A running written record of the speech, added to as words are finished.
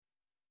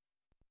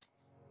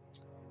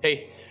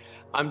Hey,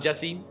 I'm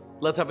Jesse.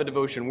 Let's have a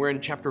devotion. We're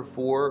in chapter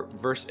 4,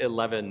 verse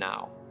 11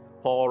 now.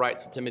 Paul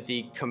writes to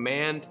Timothy,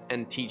 command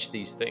and teach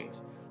these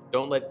things.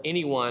 Don't let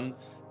anyone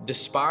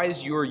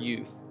despise your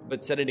youth,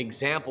 but set an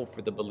example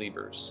for the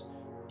believers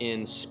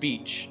in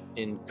speech,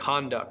 in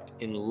conduct,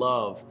 in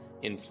love,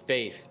 in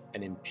faith,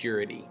 and in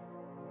purity.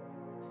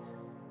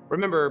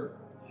 Remember,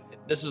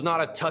 this was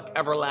not a tuck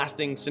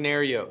everlasting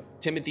scenario.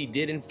 Timothy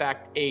did in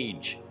fact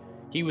age.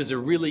 He was a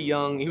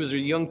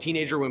young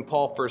teenager when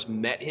Paul first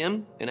met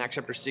him in Acts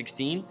chapter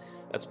 16.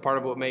 That's part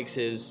of what makes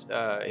his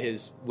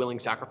willing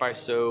sacrifice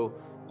so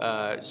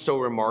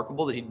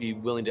remarkable, that he'd be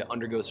willing to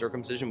undergo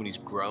circumcision when he's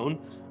grown.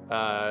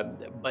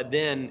 But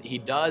then he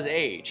does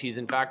age. He's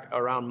in fact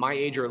around my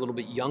age or a little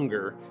bit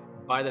younger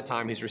by the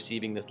time he's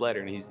receiving this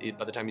letter, and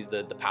by the time he's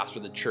the pastor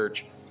of the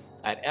church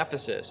at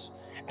Ephesus.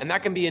 And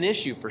that can be an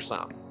issue for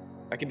some.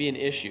 That can be an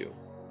issue.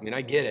 I mean,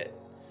 I get it.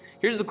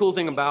 Here's the cool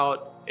thing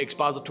about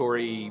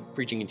expository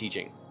preaching and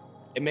teaching.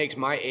 It makes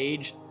my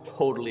age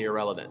totally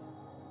irrelevant.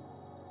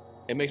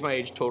 When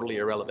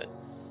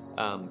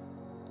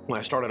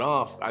I started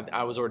off,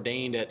 I was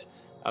ordained at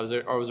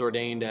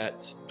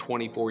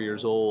 24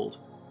 years old,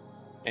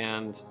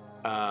 and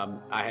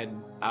I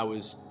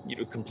was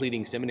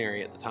completing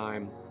seminary at the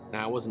time, and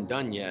I wasn't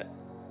done yet,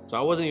 so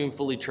I wasn't even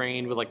fully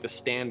trained with like the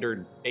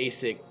standard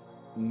basic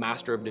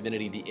Master of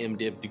Divinity, the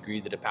MDiv degree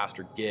that a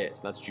pastor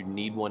gets. Not that you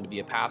need one to be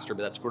a pastor,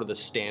 but that's sort of the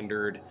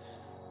standard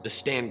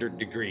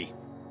degree,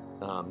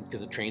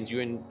 because it trains you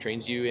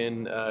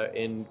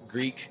in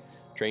Greek,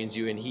 trains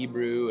you in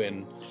Hebrew,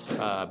 and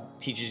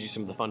teaches you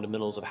some of the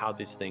fundamentals of how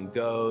this thing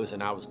goes.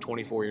 And I was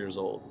 24 years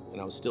old,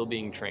 and I was still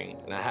being trained,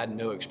 and I had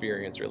no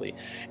experience really.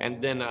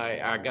 And then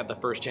I got the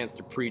first chance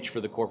to preach for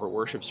the corporate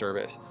worship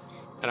service.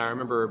 And I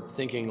remember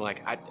thinking,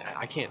 like,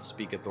 I can't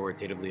speak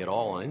authoritatively at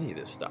all on any of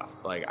this stuff.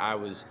 Like,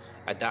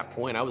 at that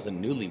point, I was a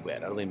newlywed.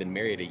 I'd only been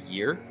married a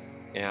year.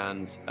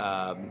 And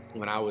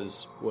when I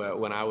was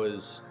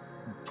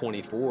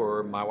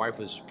 24, my wife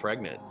was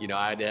pregnant.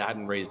 I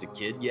hadn't raised a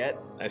kid yet.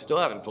 I still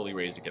haven't fully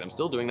raised a kid. I'm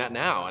still doing that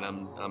now. And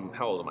I'm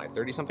how old am I?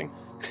 30 something?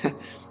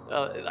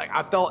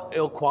 I felt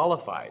ill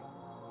qualified.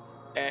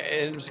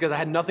 And it was because I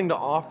had nothing to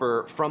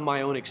offer from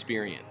my own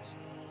experience.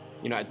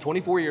 At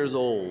 24 years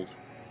old,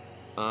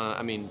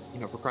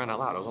 for crying out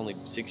loud, I was only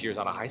 6 years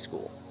out of high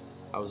school.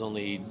 I was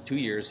only 2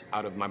 years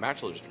out of my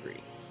bachelor's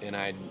degree, and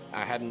I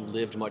hadn't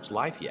lived much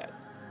life yet.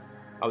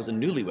 I was a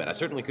newlywed. I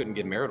certainly couldn't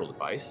give marital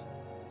advice.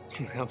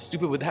 How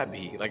stupid would that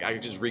be? Like, I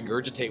could just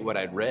regurgitate what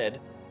I'd read,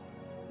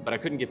 but I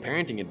couldn't give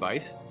parenting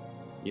advice.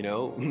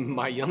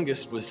 My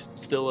youngest was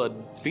still a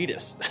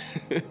fetus,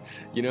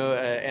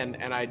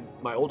 and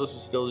my oldest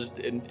was still just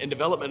in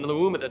development in the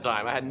womb at the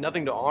time. I had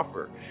nothing to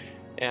offer.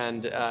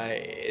 And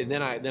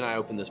then I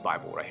opened this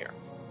Bible right here.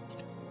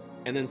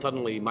 And then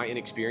suddenly my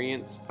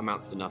inexperience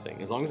amounts to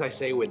nothing. As long as I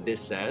say what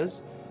this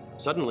says,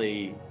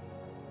 suddenly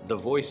the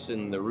voice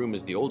in the room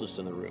is the oldest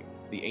in the room.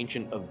 The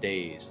Ancient of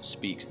Days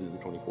speaks through the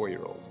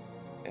 24-year-old.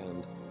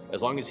 And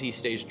as long as he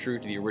stays true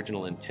to the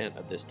original intent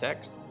of this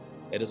text,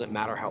 it doesn't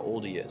matter how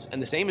old he is.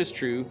 And the same is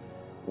true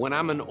when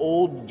I'm an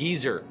old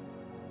geezer.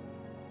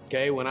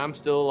 Okay, when I'm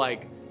still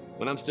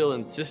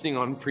insisting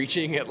on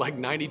preaching at like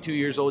 92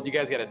 years old, you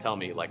guys got to tell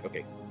me, like,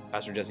 okay,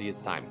 Pastor Jesse,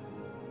 it's time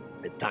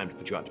to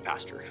put you out to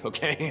pastor,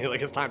 okay?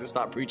 Like, it's time to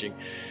stop preaching,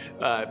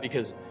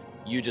 because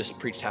you just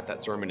preached half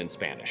that sermon in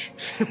Spanish.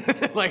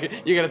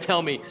 Like, you got to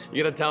tell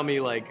me,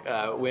 like,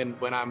 when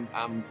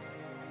I'm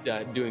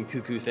doing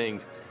cuckoo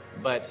things.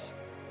 But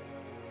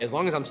as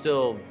long as I'm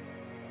still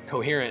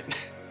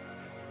coherent,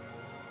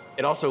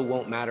 it also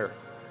won't matter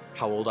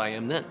how old I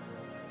am then.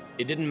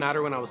 It didn't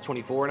matter when I was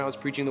 24 and I was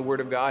preaching the Word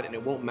of God, and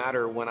it won't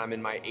matter when I'm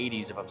in my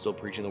 80s if I'm still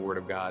preaching the Word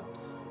of God.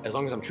 As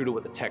long as I'm true to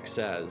what the text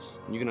says,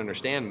 and you can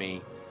understand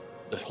me,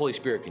 the Holy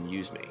Spirit can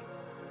use me.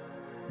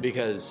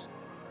 Because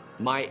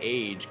my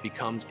age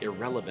becomes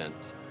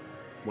irrelevant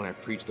when I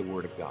preach the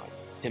Word of God.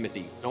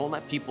 Timothy, don't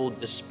let people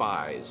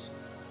despise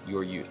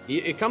your youth.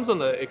 It comes on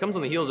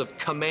the heels of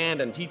command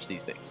and teach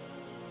these things.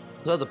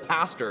 So as a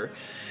pastor,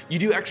 you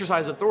do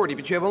exercise authority,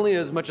 but you have only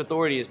as much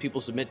authority as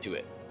people submit to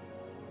it.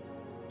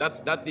 That's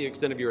the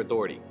extent of your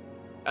authority.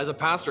 As a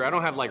pastor, I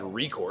don't have like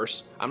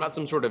recourse. I'm not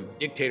some sort of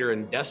dictator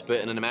and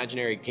despot in an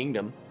imaginary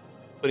kingdom,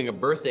 putting a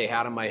birthday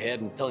hat on my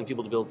head and telling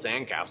people to build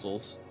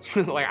sandcastles.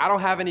 Like, I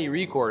don't have any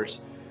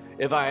recourse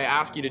if I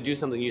ask you to do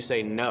something you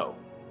say no.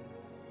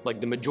 Like,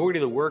 the majority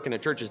of the work in a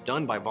church is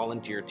done by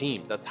volunteer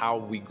teams. That's how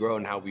we grow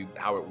and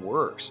how it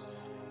works.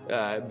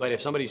 But if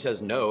somebody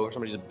says no, or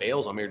somebody just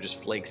bails on me or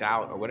just flakes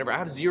out or whatever, I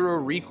have zero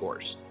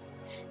recourse.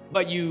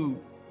 But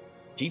you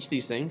teach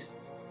these things.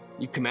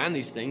 You command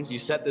these things. You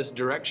set this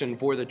direction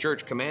for the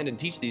church, command and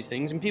teach these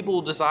things, and people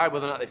will decide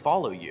whether or not they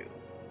follow you.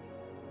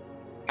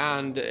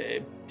 And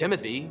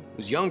Timothy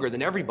was younger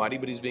than everybody,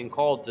 but he's being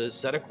called to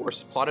set a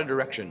course, plot a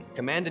direction,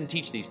 command and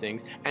teach these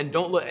things, and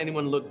don't let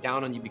anyone look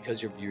down on you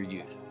because of your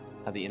youth,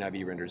 how the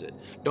NIV renders it.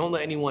 Don't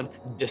let anyone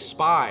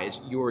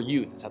despise your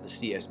youth. That's how the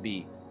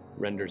CSB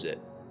renders it.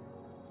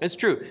 It's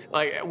true.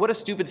 Like, what a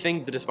stupid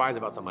thing to despise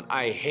about someone.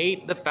 I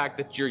hate the fact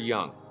that you're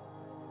young.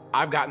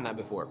 I've gotten that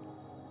before.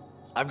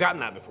 I've gotten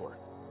that before.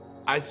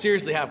 I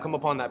seriously have come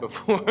upon that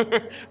before,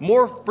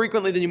 more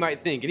frequently than you might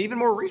think, and even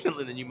more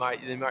recently than you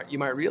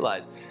might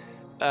realize.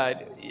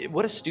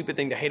 What a stupid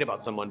thing to hate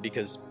about someone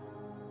because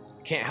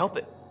can't help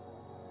it.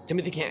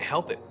 Timothy can't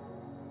help it.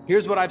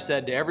 Here's what I've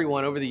said to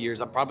everyone over the years.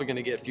 I'm probably going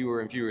to get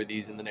fewer and fewer of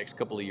these in the next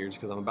couple of years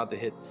because I'm about to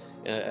hit,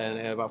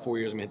 in about 4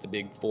 years, I'm going to hit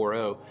the big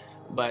 4-0.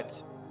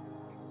 But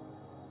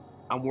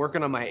I'm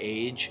working on my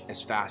age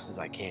as fast as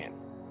I can.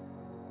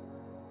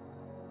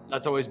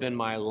 That's always been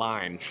my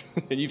line.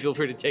 And you feel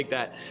free to take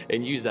that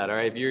and use that, all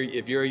right?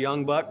 If you're a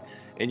young buck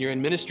and you're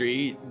in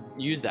ministry,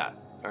 use that,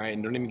 all right?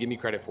 And don't even give me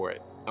credit for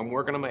it. I'm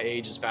working on my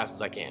age as fast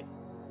as I can.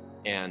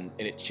 And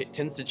it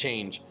tends to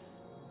change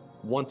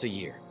once a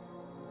year.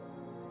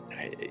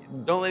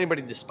 Don't let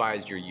anybody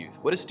despise your youth.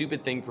 What a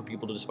stupid thing for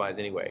people to despise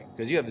anyway,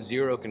 because you have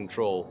zero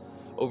control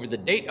over the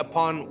date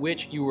upon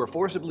which you were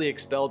forcibly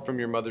expelled from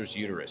your mother's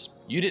uterus.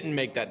 You didn't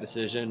make that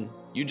decision.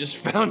 You just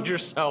found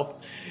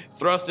yourself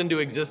thrust into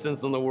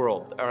existence in the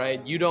world, all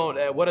right? You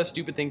don't, what a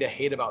stupid thing to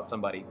hate about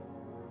somebody.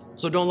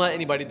 So don't let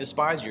anybody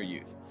despise your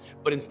youth,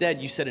 but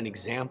instead you set an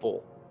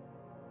example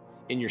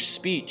in your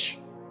speech,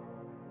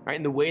 right?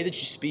 In the way that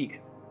you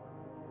speak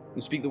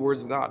the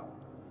words of God,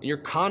 in your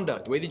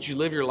conduct, the way that you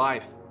live your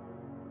life,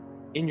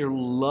 in your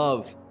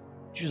love.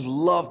 You just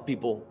love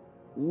people.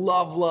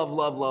 Love, love,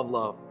 love, love,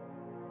 love.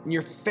 In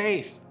your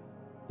faith,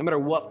 no matter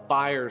what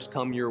fires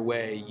come your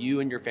way, you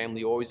and your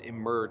family always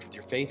emerge with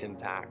your faith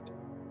intact.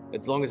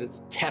 As long as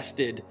it's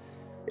tested,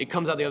 it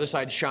comes out the other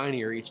side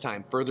shinier each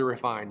time, further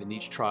refined in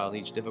each trial and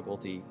each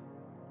difficulty.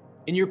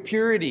 In your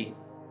purity,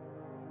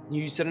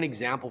 you set an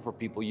example for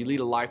people. You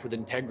lead a life with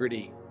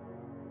integrity.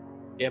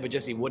 Yeah, but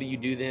Jesse, what do you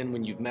do then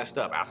when you've messed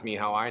up? Ask me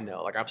how I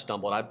know. Like I've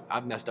stumbled.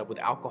 I've messed up with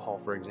alcohol,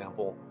 for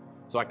example.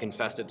 So I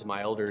confessed it to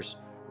my elders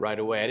right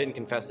away. I didn't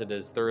confess it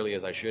as thoroughly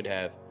as I should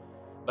have,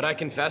 but I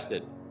confessed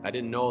it. I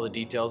didn't know all the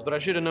details, but I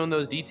should have known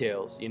those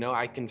details. You know,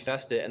 I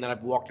confessed it, and then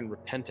I've walked in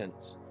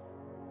repentance.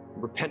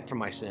 Repent from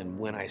my sin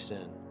when I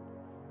sin.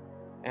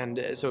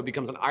 And so it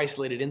becomes an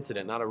isolated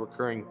incident, not a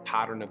recurring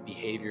pattern of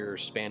behavior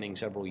spanning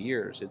several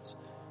years.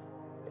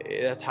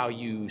 That's how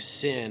you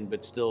sin,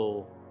 but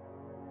still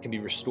can be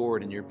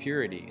restored in your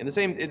purity. And this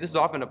is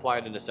often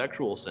applied in a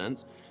sexual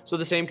sense. So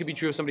the same could be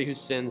true of somebody who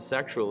sins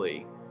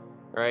sexually.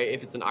 Right?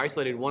 If it's an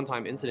isolated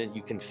one-time incident,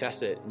 you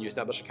confess it and you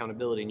establish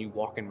accountability and you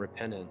walk in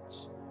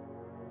repentance.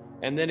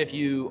 And then if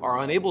you are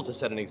unable to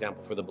set an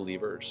example for the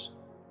believers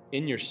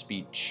in your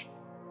speech,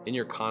 in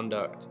your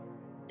conduct,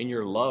 in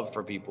your love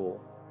for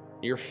people,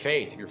 your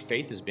faith, if your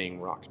faith is being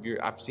rocked.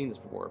 I've seen this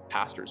before,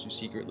 pastors who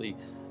secretly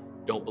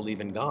don't believe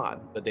in God,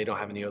 but they don't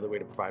have any other way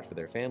to provide for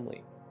their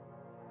family.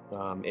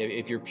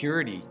 If your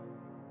purity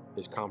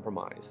is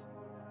compromised,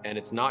 and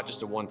it's not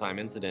just a one-time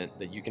incident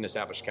that you can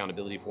establish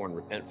accountability for and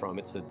repent from.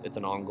 It's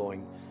an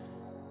ongoing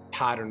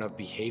pattern of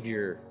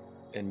behavior,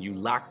 and you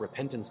lack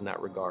repentance in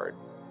that regard.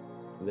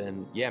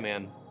 Then, yeah,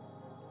 man,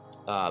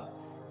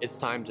 it's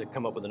time to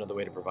come up with another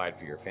way to provide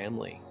for your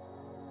family.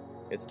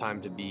 It's time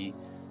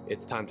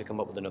to come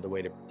up with another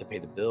way to pay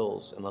the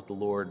bills and let the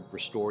Lord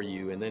restore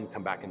you, and then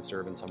come back and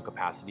serve in some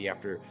capacity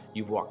after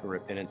you've walked in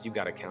repentance. You've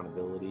got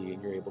accountability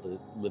and you're able to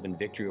live in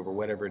victory over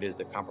whatever it is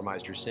that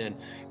compromised your sin.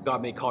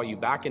 God may call you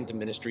back into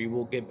ministry.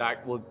 We'll get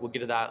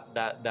to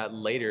that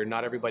later.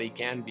 Not everybody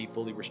can be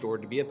fully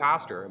restored to be a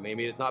pastor.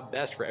 Maybe it's not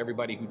best for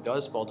everybody who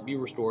does fall to be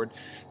restored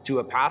to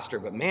a pastor,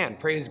 but man,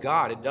 praise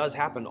God, it does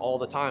happen all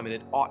the time, and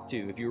it ought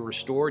to. If you're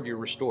restored, you're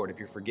restored. If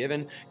you're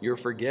forgiven, you're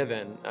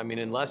forgiven. I mean,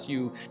 unless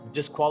you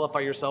disqualify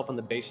yourself on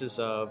the basis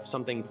of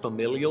something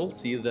familial.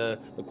 See the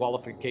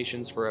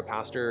qualifications for a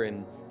pastor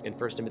in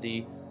 1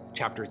 Timothy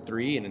chapter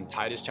 3 and in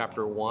Titus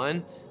chapter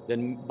 1,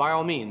 then by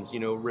all means,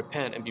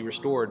 repent and be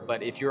restored.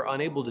 But if you're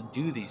unable to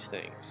do these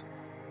things,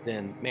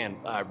 then man,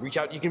 reach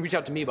out. You can reach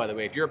out to me, by the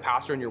way. If you're a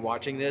pastor and you're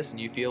watching this and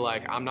you feel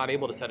like I'm not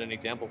able to set an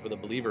example for the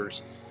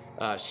believers,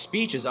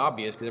 speech is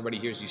obvious because everybody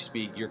hears you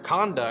speak. Your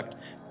conduct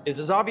is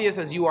as obvious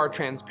as you are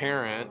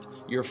transparent.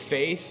 Your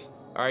faith,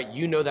 all right,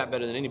 you know that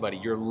better than anybody.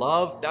 Your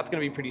love, that's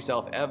going to be pretty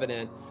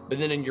self-evident. But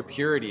then in your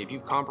purity, if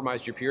you've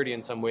compromised your purity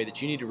in some way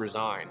that you need to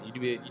resign,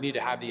 you need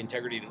to have the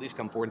integrity to at least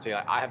come forward and say,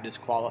 I have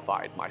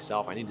disqualified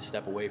myself. I need to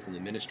step away from the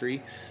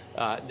ministry.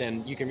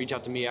 Then you can reach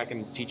out to me. I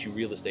can teach you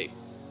real estate.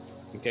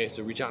 Okay,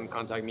 so reach out and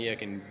contact me. I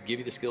can give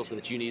you the skills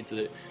that you need so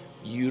that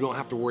you don't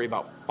have to worry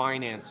about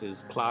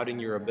finances clouding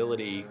your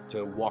ability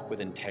to walk with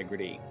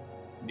integrity.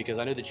 Because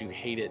I know that you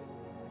hate it.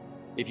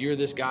 If you're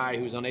this guy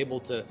who's unable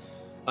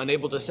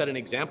to set an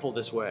example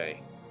this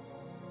way,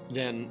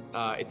 then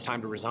it's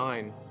time to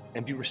resign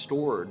and be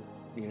restored,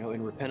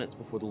 in repentance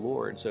before the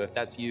Lord. So if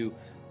that's you,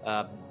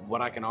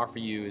 what I can offer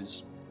you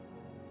is,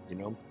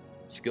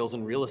 skills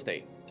in real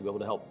estate to be able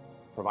to help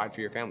provide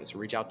for your family. So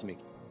reach out to me.